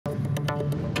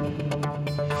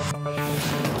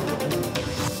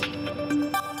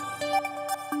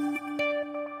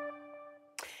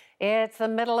It's the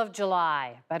middle of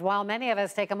July, but while many of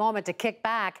us take a moment to kick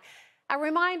back, a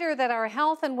reminder that our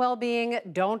health and well-being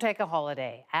don't take a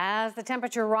holiday. As the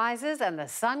temperature rises and the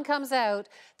sun comes out,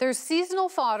 there's seasonal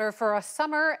fodder for a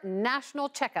summer national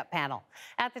checkup panel.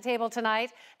 At the table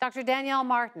tonight, Dr. Danielle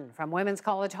Martin from Women's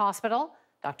College Hospital,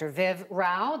 Dr. Viv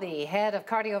Rao, the head of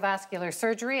cardiovascular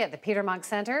surgery at the Peter Munk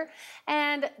Centre,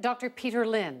 and Dr. Peter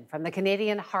Lynn from the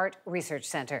Canadian Heart Research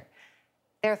Centre.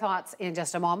 Their thoughts in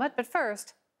just a moment, but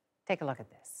first, take a look at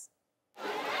this.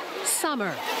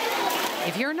 Summer.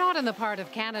 If you're not in the part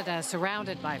of Canada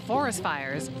surrounded by forest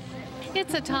fires,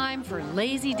 it's a time for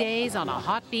lazy days on a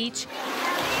hot beach,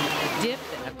 a dip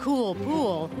in a cool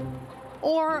pool,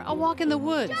 or a walk in the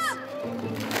woods.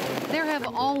 There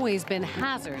have always been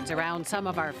hazards around some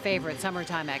of our favorite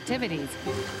summertime activities,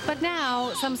 but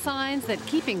now some signs that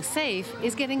keeping safe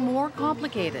is getting more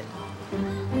complicated.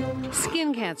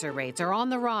 Skin cancer rates are on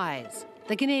the rise.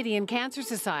 The Canadian Cancer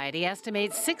Society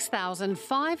estimates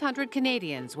 6,500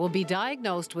 Canadians will be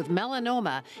diagnosed with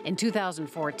melanoma in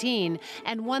 2014,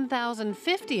 and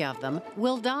 1,050 of them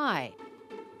will die.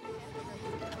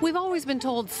 We've always been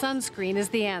told sunscreen is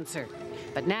the answer.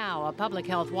 But now, a public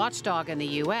health watchdog in the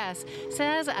U.S.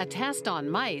 says a test on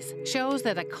mice shows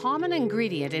that a common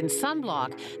ingredient in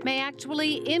sunblock may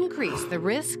actually increase the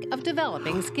risk of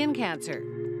developing skin cancer.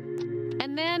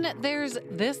 And then there's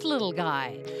this little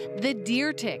guy. The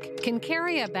deer tick can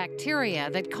carry a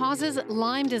bacteria that causes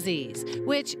Lyme disease,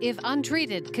 which, if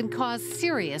untreated, can cause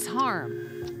serious harm.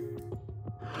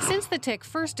 Since the tick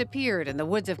first appeared in the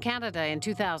woods of Canada in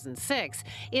 2006,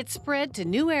 it spread to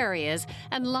new areas,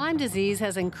 and Lyme disease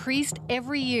has increased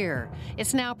every year.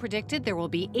 It's now predicted there will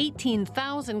be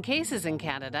 18,000 cases in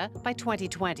Canada by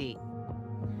 2020.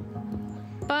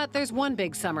 But there's one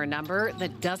big summer number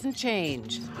that doesn't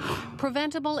change.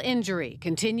 Preventable injury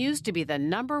continues to be the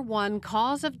 #1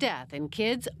 cause of death in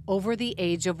kids over the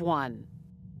age of 1.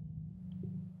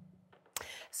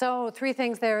 So 3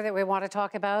 things there that we want to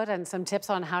talk about and some tips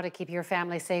on how to keep your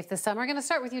family safe this summer. I'm going to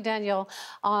start with you, Danielle,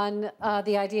 on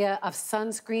the idea of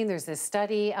sunscreen. There's this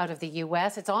study out of the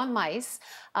U.S. It's on mice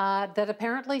that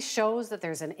apparently shows that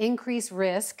there's an increased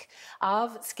risk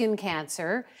of skin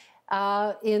cancer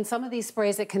in some of these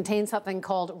sprays that contain something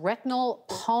called retinol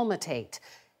palmitate.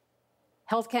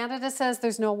 Health Canada says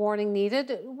there's no warning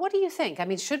needed. What do you think? I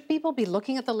mean, should people be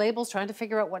looking at the labels, trying to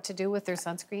figure out what to do with their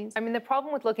sunscreens? I mean, the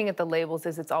problem with looking at the labels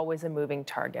is it's always a moving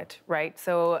target, right?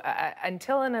 So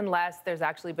until and unless there's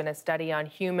actually been a study on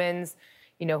humans,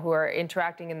 you know, who are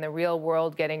interacting in the real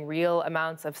world, getting real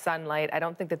amounts of sunlight, I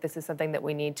don't think that this is something that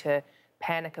we need to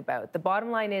panic about. The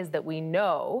bottom line is that we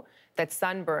know that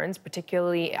sunburns,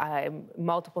 particularly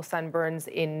multiple sunburns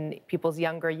in people's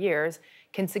younger years,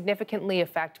 can significantly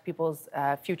affect people's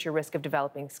future risk of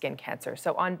developing skin cancer.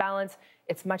 So on balance,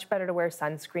 it's much better to wear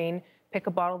sunscreen. Pick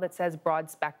a bottle that says broad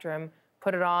spectrum,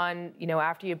 put it on, you know,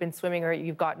 after you've been swimming or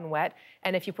you've gotten wet.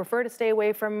 And if you prefer to stay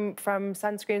away from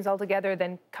sunscreens altogether,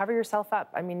 then cover yourself up.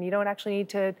 I mean, you don't actually need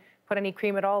to put any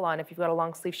cream at all on if you've got a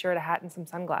long sleeve shirt, a hat, and some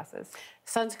sunglasses.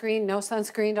 Sunscreen, no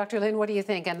sunscreen. Dr. Lynn, what do you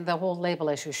think? And the whole label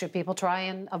issue, should people try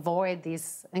and avoid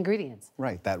these ingredients?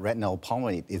 Right, that retinol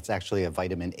palmitate, it's actually a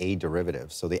vitamin A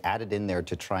derivative. So they added in there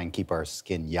to try and keep our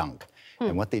skin young.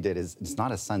 And what they did is, it's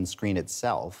not a sunscreen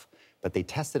itself, but they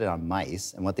tested it on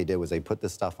mice, and what they did was they put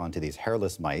this stuff onto these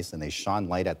hairless mice, and they shone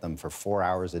light at them for 4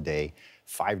 hours a day,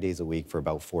 5 days a week for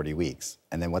about 40 weeks.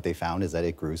 And then what they found is that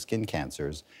it grew skin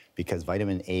cancers because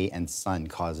vitamin A and sun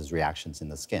causes reactions in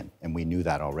the skin, and we knew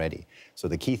that already. So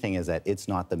the key thing is that it's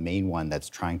not the main one that's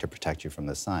trying to protect you from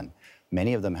the sun.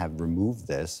 Many of them have removed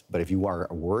this, but if you are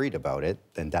worried about it,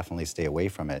 then definitely stay away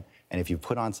from it. And if you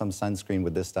put on some sunscreen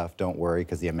with this stuff, don't worry,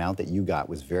 because the amount that you got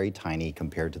was very tiny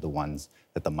compared to the ones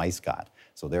that the mice got.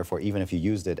 So therefore, even if you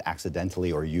used it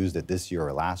accidentally or used it this year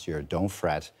or last year, don't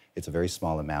fret. It's a very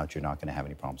small amount. You're not going to have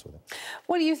any problems with it.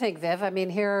 What do you think, Viv? I mean,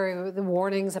 here are the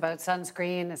warnings about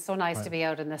sunscreen. It's so nice to be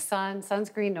out in the sun.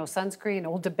 Sunscreen, no sunscreen,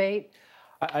 old debate.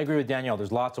 I agree with Danielle.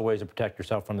 There's lots of ways to protect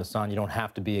yourself from the sun. You don't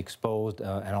have to be exposed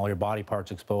and all your body parts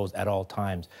exposed at all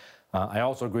times. I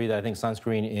also agree that I think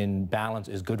sunscreen in balance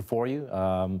is good for you,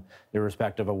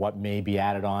 irrespective of what may be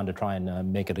added on to try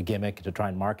and make it a gimmick, to try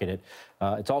and market it.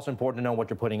 It's also important to know what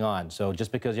you're putting on. So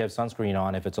just because you have sunscreen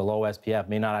on, if it's a low SPF,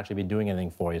 may not actually be doing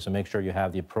anything for you. So make sure you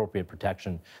have the appropriate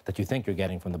protection that you think you're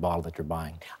getting from the bottle that you're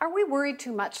buying. Are we worried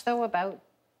too much, though, about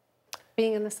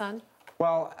being in the sun?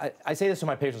 Well, I say this to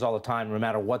my patients all the time, no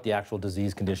matter what the actual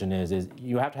disease condition is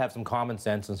you have to have some common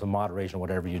sense and some moderation in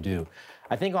whatever you do.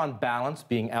 I think on balance,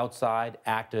 being outside,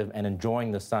 active, and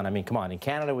enjoying the sun. I mean, come on, in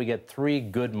Canada, we get 3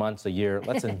 good months a year.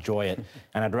 Let's enjoy it.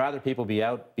 And I'd rather people be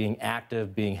out, being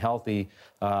active, being healthy,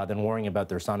 than worrying about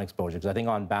their sun exposure. Because I think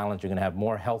on balance, you're going to have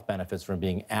more health benefits from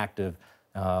being active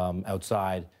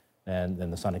outside than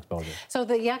the sun exposure. So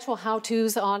the actual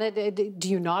how-tos on it, do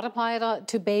you not apply it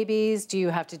to babies? Do you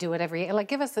have to do it every, like,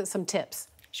 give us some tips.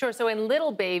 Sure. So in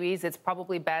little babies, it's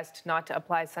probably best not to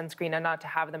apply sunscreen and not to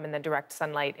have them in the direct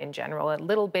sunlight in general. And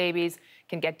little babies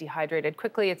can get dehydrated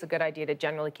quickly. It's a good idea to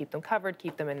generally keep them covered,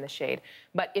 keep them in the shade.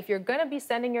 But if you're going to be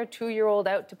sending your 2-year-old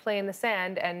out to play in the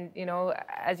sand, and, you know,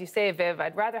 as you say, Viv,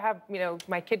 I'd rather have, you know,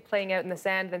 my kid playing out in the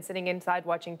sand than sitting inside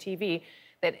watching TV,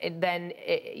 then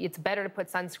it's better to put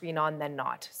sunscreen on than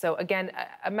not. So again,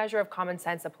 a measure of common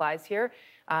sense applies here.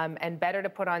 And better to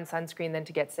put on sunscreen than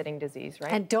to get sitting disease,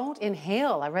 right? And don't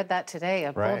inhale. I read that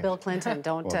today. Right. Bill Clinton,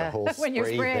 don't, well, the whole when you're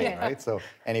spray spraying. thing, right? So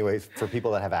anyways, for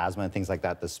people that have asthma and things like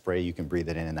that, the spray, you can breathe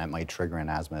it in and that might trigger an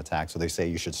asthma attack. So they say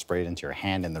you should spray it into your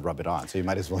hand and then rub it on. So you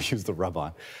might as well use the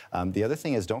rub-on. The other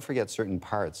thing is don't forget certain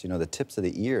parts, you know, the tips of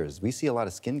the ears. We see a lot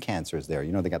of skin cancers there.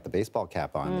 You know, they got the baseball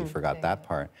cap on. They forgot that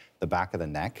part. The back of the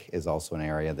neck is also an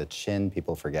area. The chin,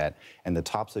 people forget. And the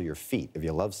tops of your feet. If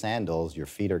you love sandals, your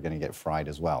feet are going to get fried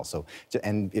as well. So,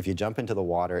 and if you jump into the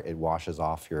water, it washes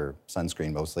off your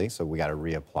sunscreen mostly. So we got to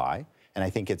reapply. And I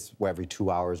think it's every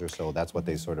 2 hours or so. That's what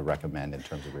they sort of recommend in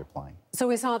terms of reapplying. So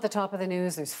we saw at the top of the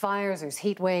news, there's fires, there's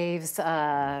heat waves.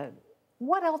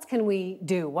 What else can we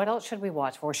do? What else should we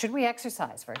watch for? Should we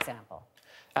exercise, for example?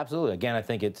 Absolutely. Again, I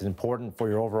think it's important for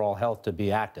your overall health to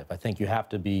be active. I think you have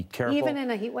to be careful. Even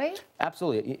in a heat wave?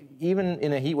 Absolutely. Even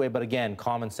in a heat wave, but again,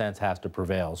 common sense has to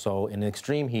prevail. So in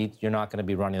extreme heat, you're not going to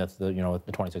be running the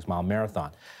 26-mile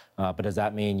marathon. But does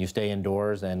that mean you stay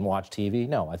indoors and watch TV?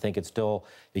 No. I think it's still,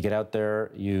 you get out there,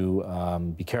 you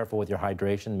be careful with your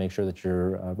hydration, make sure that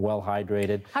you're well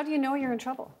hydrated. How do you know you're in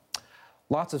trouble?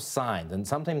 Lots of signs, and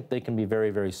sometimes they can be very,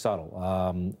 very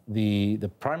subtle.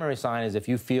 The primary sign is if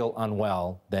you feel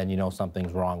unwell, then you know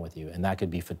something's wrong with you, and that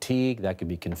could be fatigue, that could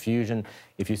be confusion.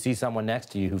 If you see someone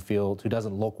next to you who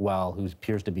doesn't look well, who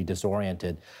appears to be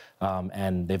disoriented,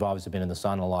 and they've obviously been in the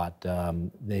sun a lot,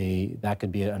 that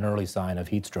could be an early sign of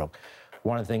heat stroke.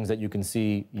 One of the things that you can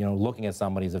see, you know, looking at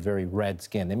somebody is a very red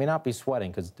skin. They may not be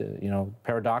sweating because, you know,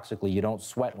 paradoxically, you don't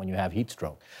sweat when you have heat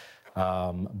stroke.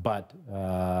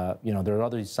 You know, there are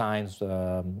other signs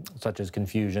such as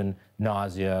confusion,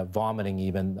 nausea, vomiting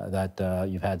even, that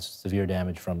you've had severe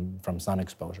damage from sun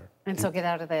exposure. And so get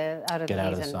out of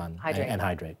the sun hydrate. and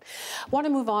hydrate. I want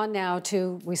to move on now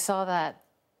to, we saw that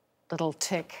little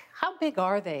tick. How big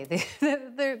are they?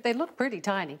 They look pretty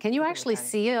tiny. Can you actually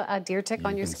see a deer tick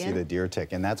on your skin? You can see the deer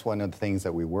tick, and that's one of the things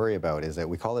that we worry about, is that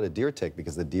we call it a deer tick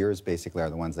because the deers basically are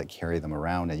the ones that carry them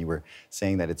around, and you were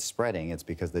saying that it's spreading. It's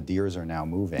because the deers are now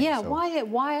moving. Yeah, so,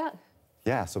 why?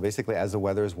 Yeah, so basically as the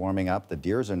weather is warming up, the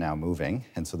deers are now moving,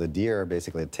 and so the deer,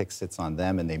 basically a tick sits on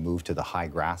them and they move to the high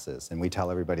grasses, and we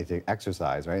tell everybody to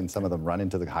exercise, right? And some of them run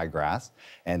into the high grass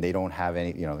and they don't have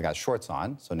any, you know, they got shorts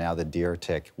on, so now the deer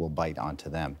tick will bite onto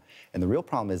them. And the real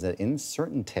problem is that in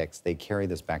certain ticks, they carry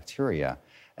this bacteria,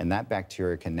 and that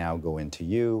bacteria can now go into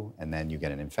you, and then you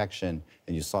get an infection,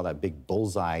 and you saw that big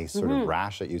bullseye sort of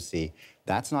rash that you see.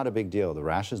 That's not a big deal. The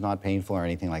rash is not painful or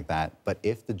anything like that, but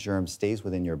if the germ stays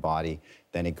within your body,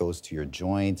 then it goes to your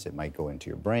joints, it might go into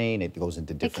your brain, it goes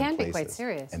into different places. It can be quite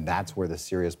serious. And that's where the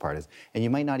serious part is. And you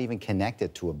might not even connect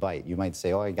it to a bite. You might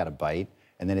say, oh, I got a bite,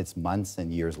 and then it's months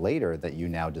and years later that you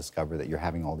now discover that you're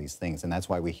having all these things. And that's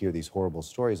why we hear these horrible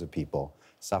stories of people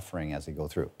suffering as they go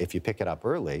through. If you pick it up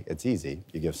early, it's easy.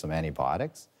 You give some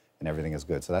antibiotics and everything is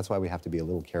good. So that's why we have to be a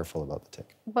little careful about the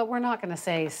tick. But we're not going to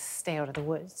say stay out of the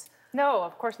woods. No,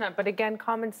 of course not. But again,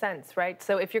 common sense, right?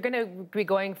 So if you're going to be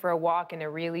going for a walk in a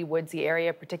really woodsy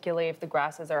area, particularly if the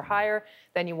grasses are higher,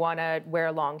 then you want to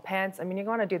wear long pants. I mean, you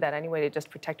want to do that anyway to just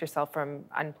protect yourself from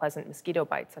unpleasant mosquito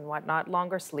bites and whatnot.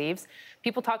 Longer sleeves.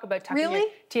 People talk about tucking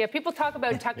people talk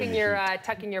about tucking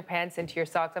your pants into your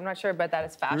socks. I'm not sure about that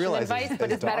as fashion advice,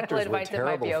 but as medical advice, it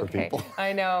might be okay.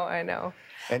 I know.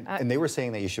 And they were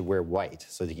saying that you should wear white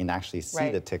so that you can actually see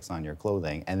the ticks on your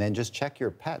clothing, and then just check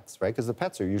your pets, right? Because the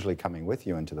pets are usually coming with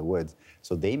you into the woods,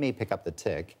 so they may pick up the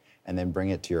tick and then bring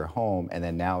it to your home, and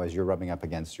then now as you're rubbing up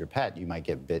against your pet, you might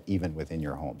get bit even within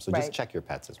your home. So just check your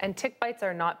pets as well. And tick bites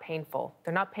are not painful.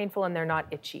 They're not painful and they're not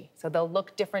itchy. So they'll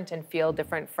look different and feel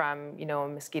different from, you know, a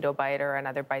mosquito bite or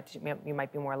another bite that you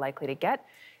might be more likely to get.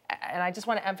 And I just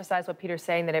want to emphasize what Peter's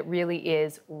saying, that it really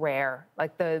is rare.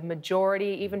 Like the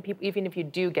majority, even if you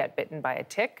do get bitten by a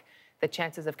tick, the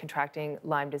chances of contracting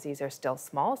Lyme disease are still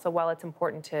small. So while it's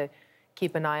important to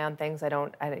keep an eye on things, I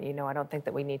don't think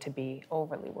that we need to be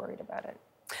overly worried about it.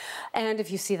 And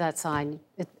if you see that sign,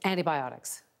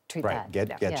 antibiotics. Treat that. Get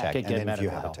checked. Get And then if medical you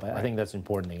have help. it, I think that's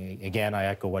important. Again, I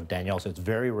echo what Danielle said. It's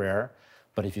very rare,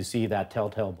 but if you see that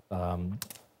telltale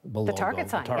below the target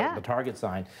sign, the target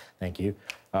sign, thank you,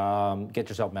 get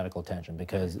yourself medical attention,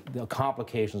 because the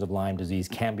complications of Lyme disease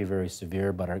can be very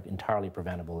severe, but are entirely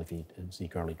preventable if you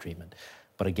seek early treatment.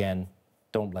 But again,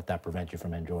 don't let that prevent you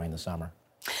from enjoying the summer.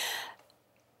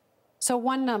 So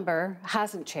one number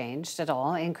hasn't changed at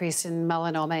all, increase in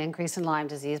melanoma, increase in Lyme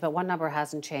disease, but one number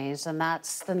hasn't changed, and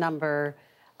that's the number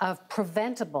of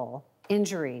preventable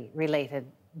injury-related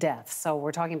deaths. So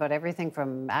we're talking about everything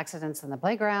from accidents in the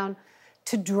playground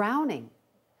to drowning.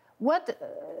 What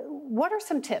are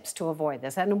some tips to avoid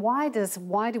this, and why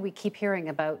do we keep hearing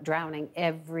about drowning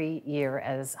every year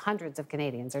as hundreds of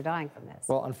Canadians are dying from this?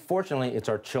 Well, unfortunately, it's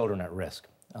our children at risk.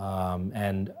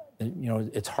 And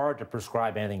it's hard to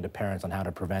prescribe anything to parents on how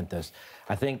to prevent this.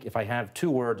 I think if I have two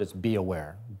words, it's be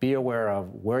aware. Be aware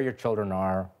of where your children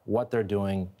are, what they're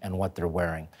doing, and what they're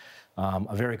wearing.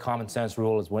 A very common sense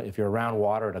rule is if you're around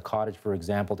water at a cottage, for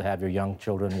example, to have your young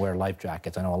children wear life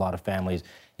jackets. I know a lot of families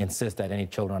insist that any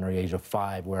children under the age of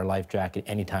 5 wear a life jacket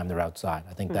anytime they're outside.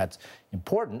 I think that's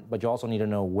important, but you also need to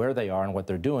know where they are and what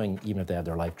they're doing, even if they have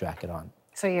their life jacket on.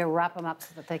 So you wrap them up so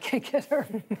that they can't get hurt.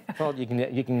 Well, you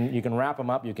can wrap them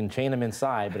up, you can chain them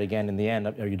inside, but again, in the end,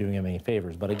 are you doing them any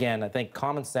favors? But again, I think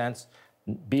common sense,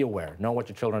 be aware, know what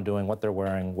your children are doing, what they're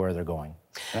wearing, where they're going.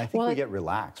 And I think we get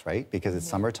relaxed, right? Because it's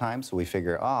summertime, so we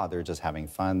figure, they're just having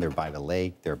fun, they're by the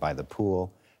lake, they're by the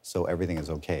pool, so everything is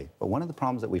okay. But one of the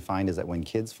problems that we find is that when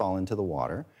kids fall into the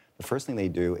water, the first thing they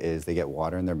do is they get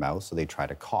water in their mouth, so they try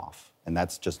to cough, and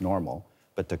that's just normal.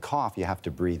 But to cough, you have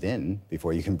to breathe in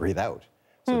before you can breathe out.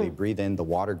 So they breathe in, the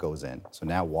water goes in. So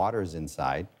now water's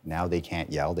inside, now they can't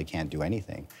yell, they can't do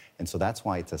anything. And so that's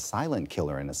why it's a silent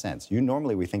killer in a sense.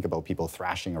 Normally we think about people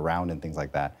thrashing around and things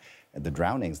like that. And the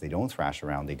drownings, they don't thrash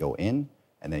around, they go in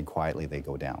and then quietly they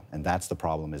go down. And that's the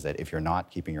problem, is that if you're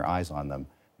not keeping your eyes on them,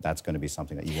 that's going to be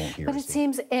something that you won't hear. But it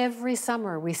seems every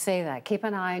summer we say that. Keep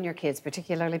an eye on your kids,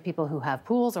 particularly people who have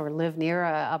pools or live near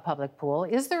a public pool.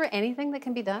 Is there anything that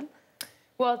can be done?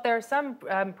 Well, there are some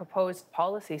proposed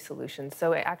policy solutions.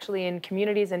 So actually in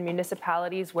communities and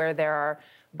municipalities where there are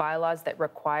bylaws that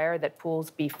require that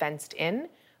pools be fenced in,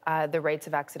 the rates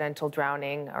of accidental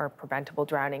drowning or preventable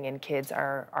drowning in kids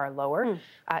are lower.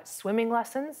 Swimming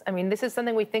lessons, I mean, this is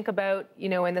something we think about,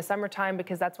 in the summertime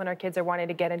because that's when our kids are wanting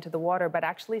to get into the water, but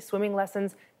actually swimming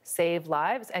lessons save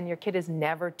lives, and your kid is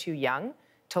never too young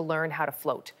to learn how to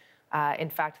float. In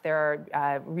fact, there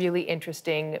are really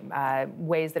interesting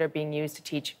ways that are being used to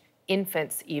teach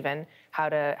infants even how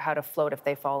to float if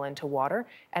they fall into water.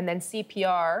 And then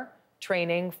CPR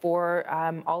training for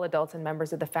all adults and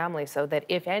members of the family, so that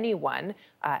if anyone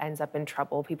ends up in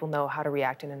trouble, people know how to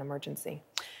react in an emergency.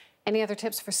 Any other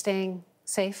tips for staying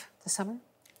safe this summer?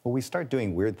 Well, we start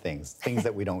doing weird things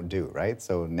that we don't do, right?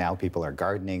 So now people are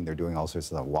gardening, they're doing all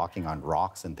sorts of walking on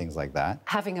rocks and things like that.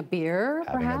 Having a beer,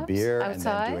 Having perhaps, a beer outside? And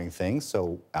then doing things.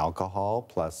 So alcohol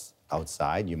plus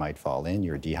outside, you might fall in.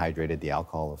 You're dehydrated, the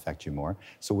alcohol will affect you more.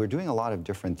 So we're doing a lot of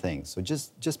different things. So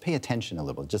just pay attention a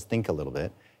little, just think a little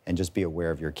bit, and just be aware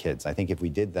of your kids. I think if we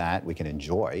did that, we can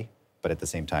enjoy, but at the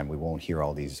same time, we won't hear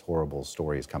all these horrible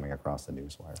stories coming across the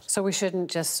news wires. So we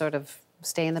shouldn't just sort of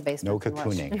stay in the basement. No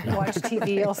cocooning. And watch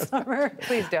TV all summer.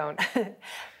 Please don't.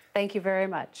 Thank you very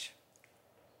much.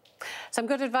 Some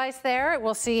good advice there.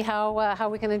 We'll see how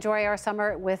we can enjoy our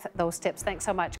summer with those tips. Thanks so much.